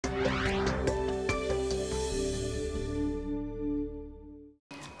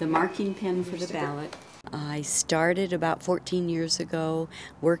the marking pen for the ballot. I started about 14 years ago,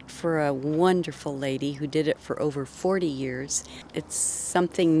 worked for a wonderful lady who did it for over 40 years. It's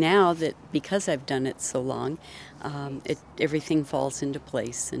something now that, because I've done it so long, everything falls into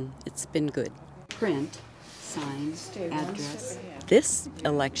place, and it's been good. Print, sign, address. This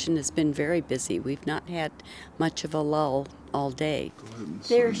election has been very busy. We've not had much of a lull all day.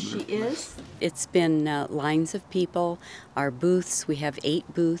 There she is. It's been lines of people. Our booths, we have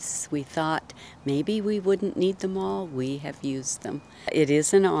 8 booths. We thought maybe we wouldn't need them all. We have used them. It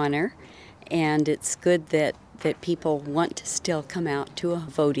is an honor, and it's good that people want to still come out to a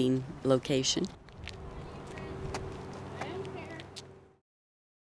voting location.